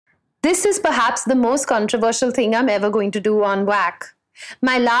This is perhaps the most controversial thing I'm ever going to do on WAC.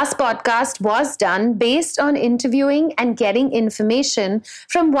 My last podcast was done based on interviewing and getting information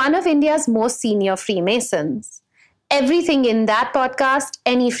from one of India's most senior Freemasons. Everything in that podcast,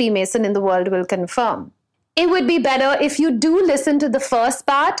 any Freemason in the world will confirm. It would be better if you do listen to the first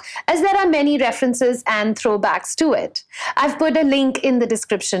part, as there are many references and throwbacks to it. I've put a link in the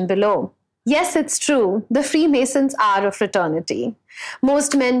description below. Yes, it's true. The Freemasons are a fraternity.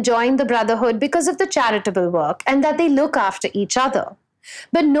 Most men join the brotherhood because of the charitable work and that they look after each other.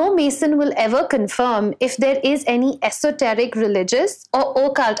 But no Mason will ever confirm if there is any esoteric, religious, or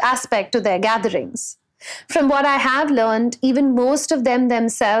occult aspect to their gatherings. From what I have learned, even most of them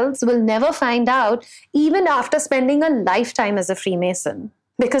themselves will never find out, even after spending a lifetime as a Freemason.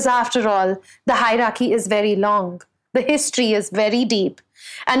 Because after all, the hierarchy is very long. The history is very deep.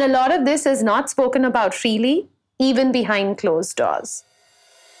 And a lot of this is not spoken about freely, even behind closed doors.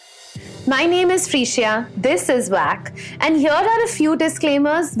 My name is Freesia, this is WAC, and here are a few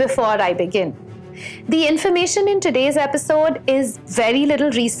disclaimers before I begin. The information in today's episode is very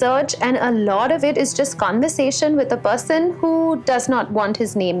little research, and a lot of it is just conversation with a person who does not want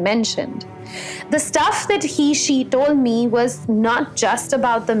his name mentioned. The stuff that she told me was not just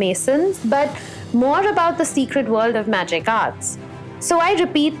about the Masons, but more about the secret world of magic arts. So I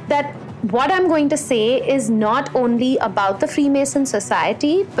repeat that what I'm going to say is not only about the Freemason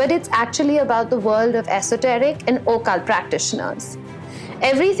Society, but it's actually about the world of esoteric and occult practitioners.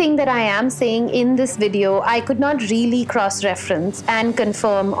 Everything that I am saying in this video, I could not really cross-reference and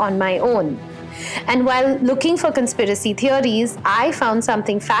confirm on my own. And while looking for conspiracy theories, I found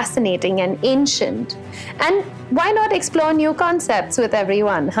something fascinating and ancient. And why not explore new concepts with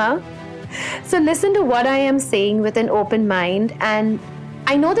everyone, huh? So listen to what I am saying with an open mind, and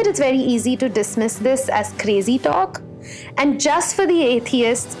I know that it's very easy to dismiss this as crazy talk. And just for the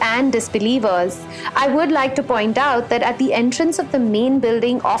atheists and disbelievers, I would like to point out that at the entrance of the main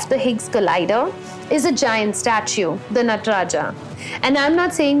building of the Higgs Collider is a giant statue, the Nataraja. And I'm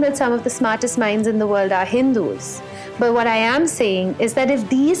not saying that some of the smartest minds in the world are Hindus. But what I am saying is that if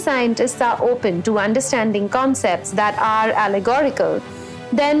these scientists are open to understanding concepts that are allegorical,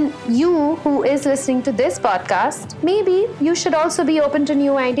 then you who is listening to this podcast, maybe you should also be open to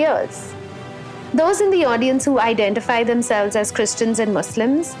new ideas. Those in the audience who identify themselves as Christians and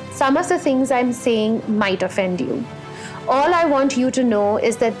Muslims, some of the things I'm saying might offend you. All I want you to know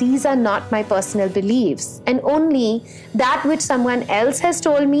is that these are not my personal beliefs, and only that which someone else has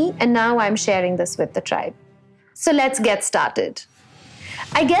told me, and now I'm sharing this with the tribe. So let's get started.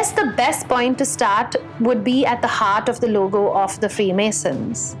 I guess the best point to start would be at the heart of the logo of the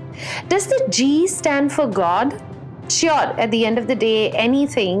Freemasons. Does the G stand for God? Sure, at the end of the day,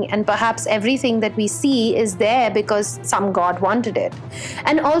 anything and perhaps everything that we see is there because some God wanted it.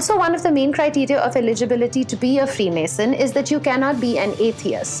 And also one of the main criteria of eligibility to be a Freemason is that you cannot be an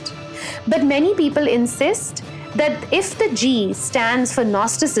atheist. But many people insist that if the G stands for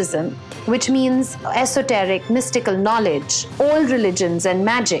Gnosticism, which means esoteric, mystical knowledge, old religions and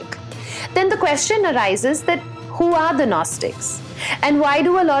magic, then the question arises that who are the Gnostics? And why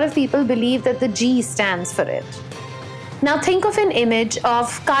do a lot of people believe that the G stands for it? Now think of an image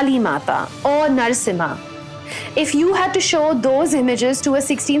of Kali Mata or Narasimha. If you had to show those images to a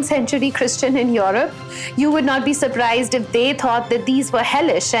 16th century Christian in Europe, you would not be surprised if they thought that these were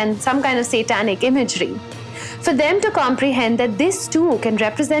hellish and some kind of satanic imagery. For them to comprehend that this too can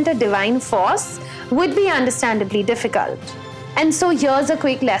represent a divine force would be understandably difficult. And so here's a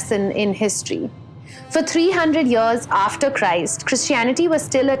quick lesson in history. For 300 years after Christ, Christianity was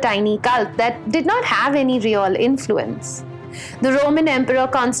still a tiny cult that did not have any real influence. The Roman Emperor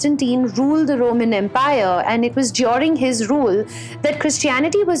Constantine ruled the Roman Empire, and it was during his rule that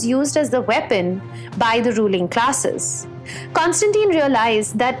Christianity was used as the weapon by the ruling classes. Constantine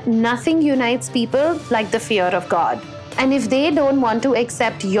realized that nothing unites people like the fear of God. And if they don't want to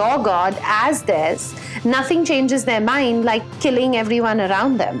accept your God as theirs, nothing changes their mind like killing everyone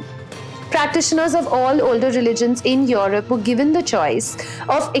around them. Practitioners of all older religions in Europe were given the choice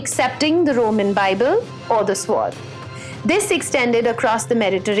of accepting the Roman Bible or the sword. This extended across the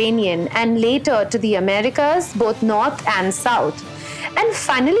Mediterranean and later to the Americas, both north and south. And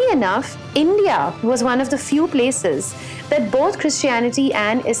funnily enough, India was one of the few places that both Christianity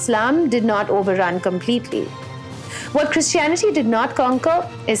and Islam did not overrun completely. What Christianity did not conquer,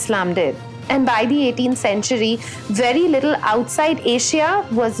 Islam did. And by the 18th century, very little outside Asia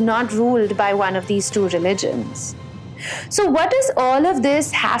was not ruled by one of these two religions. So what does all of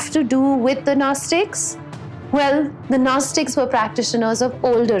this have to do with the Gnostics? Well, the Gnostics were practitioners of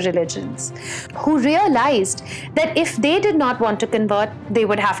older religions who realized that if they did not want to convert, they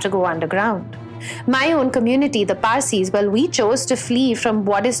would have to go underground. My own community, the Parsis, well, we chose to flee from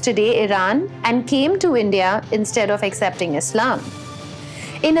what is today Iran and came to India instead of accepting Islam.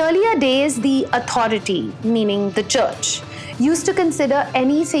 In earlier days, the authority, meaning the church, used to consider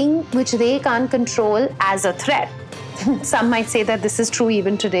anything which they can't control as a threat. Some might say that this is true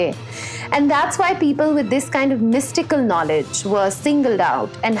even today. And that's why people with this kind of mystical knowledge were singled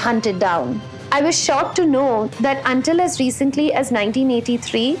out and hunted down. I was shocked to know that until as recently as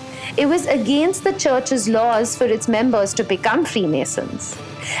 1983, it was against the church's laws for its members to become Freemasons.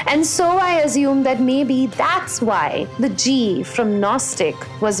 And so I assume that maybe that's why the G from Gnostic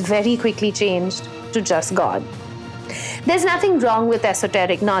was very quickly changed to just God. There's nothing wrong with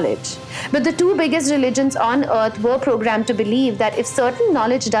esoteric knowledge, but the two biggest religions on earth were programmed to believe that if certain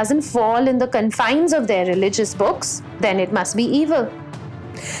knowledge doesn't fall in the confines of their religious books, then it must be evil.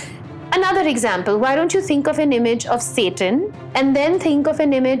 Another example, why don't you think of an image of Satan and then think of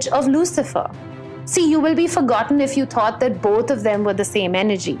an image of Lucifer? See, you will be forgotten if you thought that both of them were the same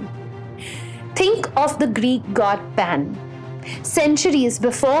energy. Think of the Greek god Pan. Centuries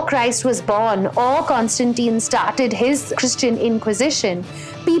before Christ was born or Constantine started his Christian Inquisition,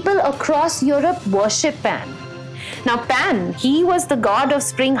 people across Europe worship Pan. Now Pan, he was the god of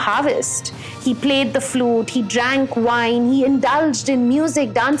spring harvest. He played the flute, he drank wine, he indulged in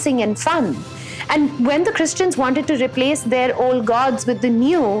music, dancing and fun. And when the Christians wanted to replace their old gods with the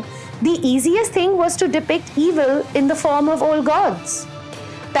new, the easiest thing was to depict evil in the form of old gods.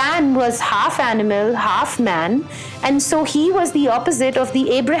 Pan was half animal, half man, and so he was the opposite of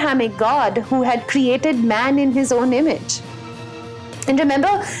the Abrahamic God who had created man in his own image. And remember,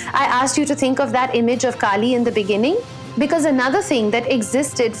 I asked you to think of that image of Kali in the beginning? Because another thing that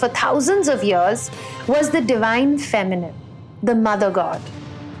existed for thousands of years was the divine feminine, the mother god.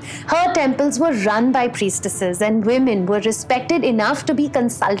 Her temples were run by priestesses and women were respected enough to be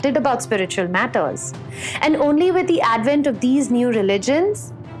consulted about spiritual matters. And only with the advent of these new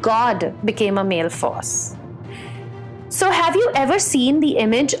religions, God became a male force. So have you ever seen the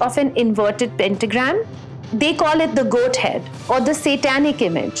image of an inverted pentagram? They call it the goat head or the satanic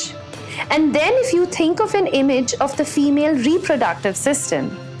image. And then if you think of an image of the female reproductive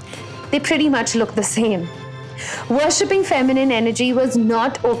system, they pretty much look the same. Worshipping feminine energy was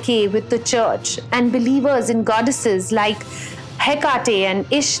not okay with the church, and believers in goddesses like Hecate and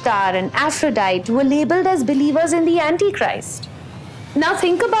Ishtar and Aphrodite were labeled as believers in the Antichrist. Now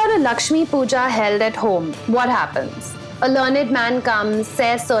think about a Lakshmi Puja held at home. What happens? A learned man comes,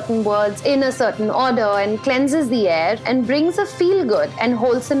 says certain words in a certain order and cleanses the air and brings a feel-good and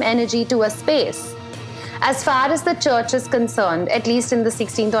wholesome energy to a space. As far as the church is concerned, at least in the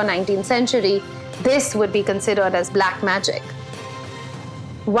 16th or 19th century, this would be considered as black magic.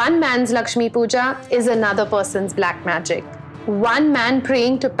 One man's Lakshmi Puja is another person's black magic. One man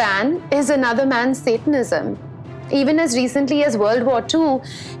praying to Pan is another man's Satanism. Even as recently as World War II,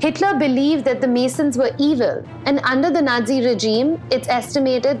 Hitler believed that the Masons were evil, and under the Nazi regime, it's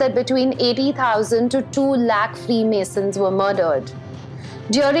estimated that between 80,000 to 2 lakh Freemasons were murdered.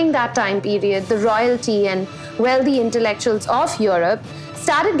 During that time period, the royalty and wealthy intellectuals of Europe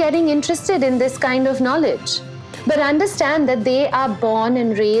started getting interested in this kind of knowledge. But understand that they are born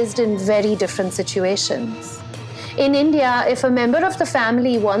and raised in very different situations. In India, if a member of the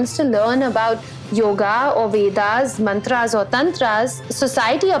family wants to learn about yoga or Vedas, mantras or tantras,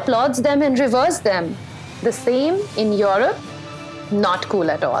 society applauds them and reveres them. The same in Europe, not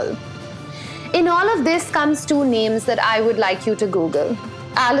cool at all. In all of this comes two names that I would like you to Google: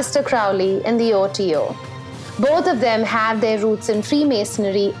 Aleister Crowley and the OTO. Both of them have their roots in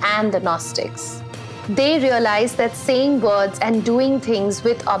Freemasonry and the Gnostics. They realized that saying words and doing things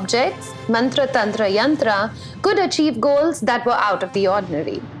with objects, mantra, tantra, yantra, could achieve goals that were out of the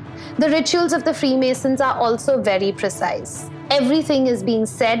ordinary. The rituals of the Freemasons are also very precise. Everything is being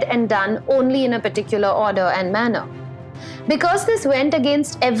said and done only in a particular order and manner. Because this went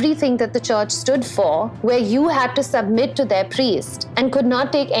against everything that the church stood for, where you had to submit to their priest and could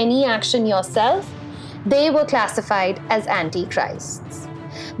not take any action yourself, they were classified as antichrists.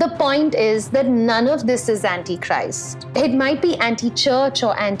 The point is that none of this is antichrist. It might be anti-church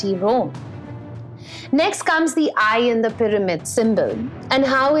or anti-Rome. Next comes the eye in the pyramid symbol and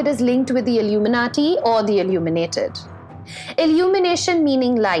how it is linked with the Illuminati or the illuminated. Illumination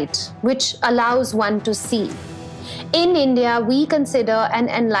meaning light, which allows one to see. In India, we consider an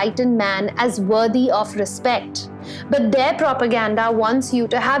enlightened man as worthy of respect, but their propaganda wants you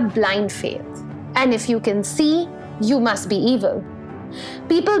to have blind faith. And if you can see, you must be evil.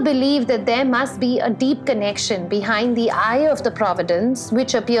 People believe that there must be a deep connection behind the Eye of the Providence,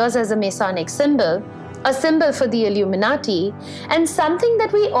 which appears as a Masonic symbol, a symbol for the Illuminati, and something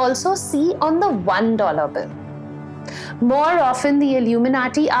that we also see on the $1 bill. More often, the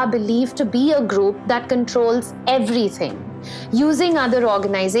Illuminati are believed to be a group that controls everything, using other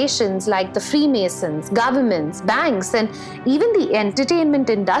organizations like the Freemasons, governments, banks, and even the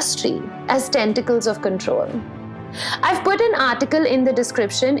entertainment industry as tentacles of control. I've put an article in the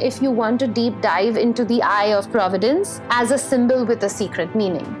description if you want to deep dive into the Eye of Providence as a symbol with a secret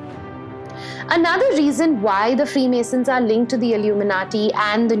meaning. Another reason why the Freemasons are linked to the Illuminati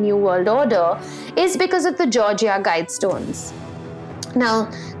and the New World Order is because of the Georgia Guidestones. Now,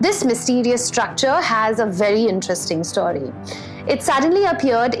 this mysterious structure has a very interesting story. It suddenly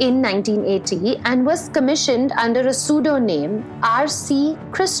appeared in 1980 and was commissioned under a pseudonym R.C.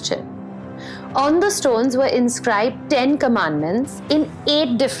 Christian. On the stones were inscribed 10 commandments in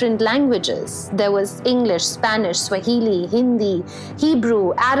 8 different languages. There was English, Spanish, Swahili, Hindi,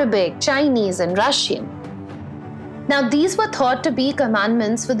 Hebrew, Arabic, Chinese, and Russian. Now, these were thought to be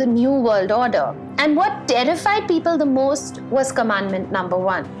commandments for the New World Order. And what terrified people the most was commandment number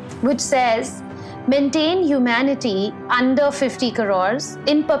 1, which says, maintain humanity under 50 crores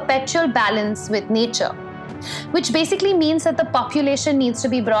in perpetual balance with nature, which basically means that the population needs to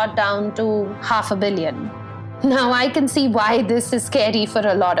be brought down to 500 million. Now, I can see why this is scary for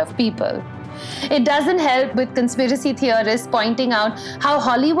a lot of people. It doesn't help with conspiracy theorists pointing out how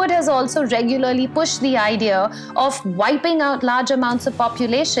Hollywood has also regularly pushed the idea of wiping out large amounts of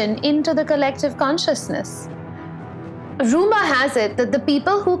population into the collective consciousness. Rumor has it that the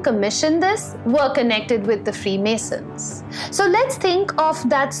people who commissioned this were connected with the Freemasons. So let's think of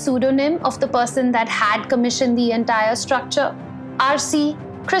that pseudonym of the person that had commissioned the entire structure. R.C.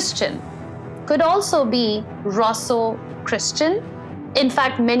 Christian. Could also be Rosso Christian. In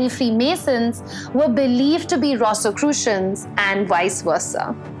fact, many Freemasons were believed to be Rosicrucians and vice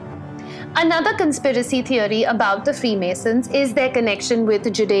versa. Another conspiracy theory about the Freemasons is their connection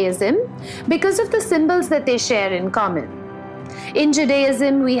with Judaism because of the symbols that they share in common. In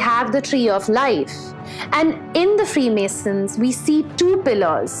Judaism, we have the Tree of Life, and in the Freemasons, we see 2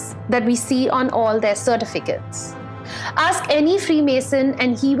 pillars that we see on all their certificates. Ask any Freemason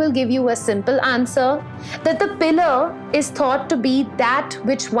and he will give you a simple answer that the pillar is thought to be that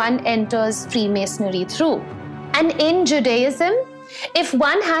which one enters Freemasonry through. And in Judaism, if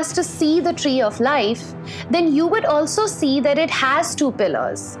one has to see the Tree of Life, then you would also see that it has 2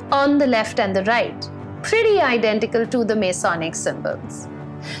 pillars on the left and the right, pretty identical to the Masonic symbols.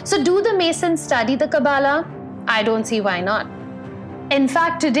 So do the Masons study the Kabbalah? I don't see why not. In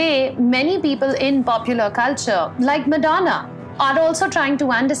fact, today, many people in popular culture, like Madonna, are also trying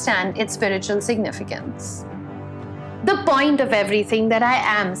to understand its spiritual significance. The point of everything that I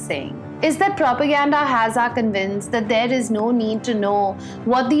am saying is that propaganda has us convinced that there is no need to know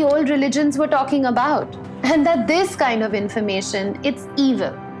what the old religions were talking about, and that this kind of information, it's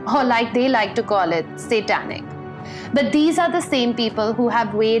evil, or like they like to call it, satanic. But these are the same people who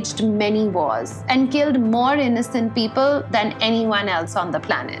have waged many wars and killed more innocent people than anyone else on the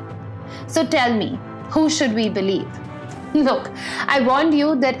planet. So tell me, who should we believe? Look, I warned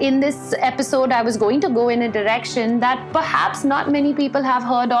you that in this episode I was going to go in a direction that perhaps not many people have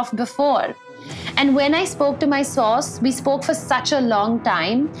heard of before. And when I spoke to my source, we spoke for such a long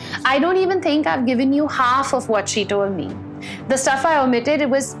time, I don't even think I've given you half of what she told me. The stuff I omitted, it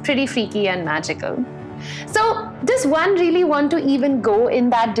was pretty freaky and magical. So does one really want to even go in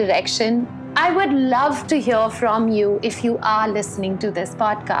that direction? I would love to hear from you if you are listening to this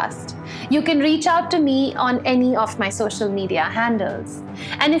podcast. You can reach out to me on any of my social media handles.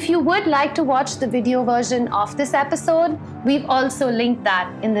 And if you would like to watch the video version of this episode, we've also linked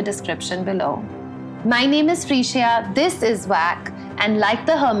that in the description below. My name is Frisia, this is WAC, and like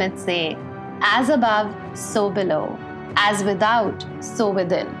the hermits say, as above, so below, as without, so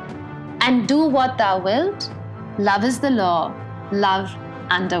within. And do what thou wilt, love is the law, love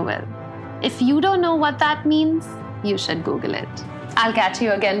under will. If you don't know what that means, you should Google it. I'll catch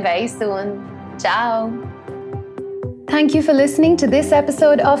you again very soon. Ciao. Thank you for listening to this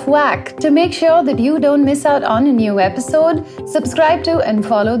episode of WAC. To make sure that you don't miss out on a new episode, subscribe to and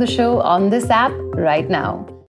follow the show on this app right now.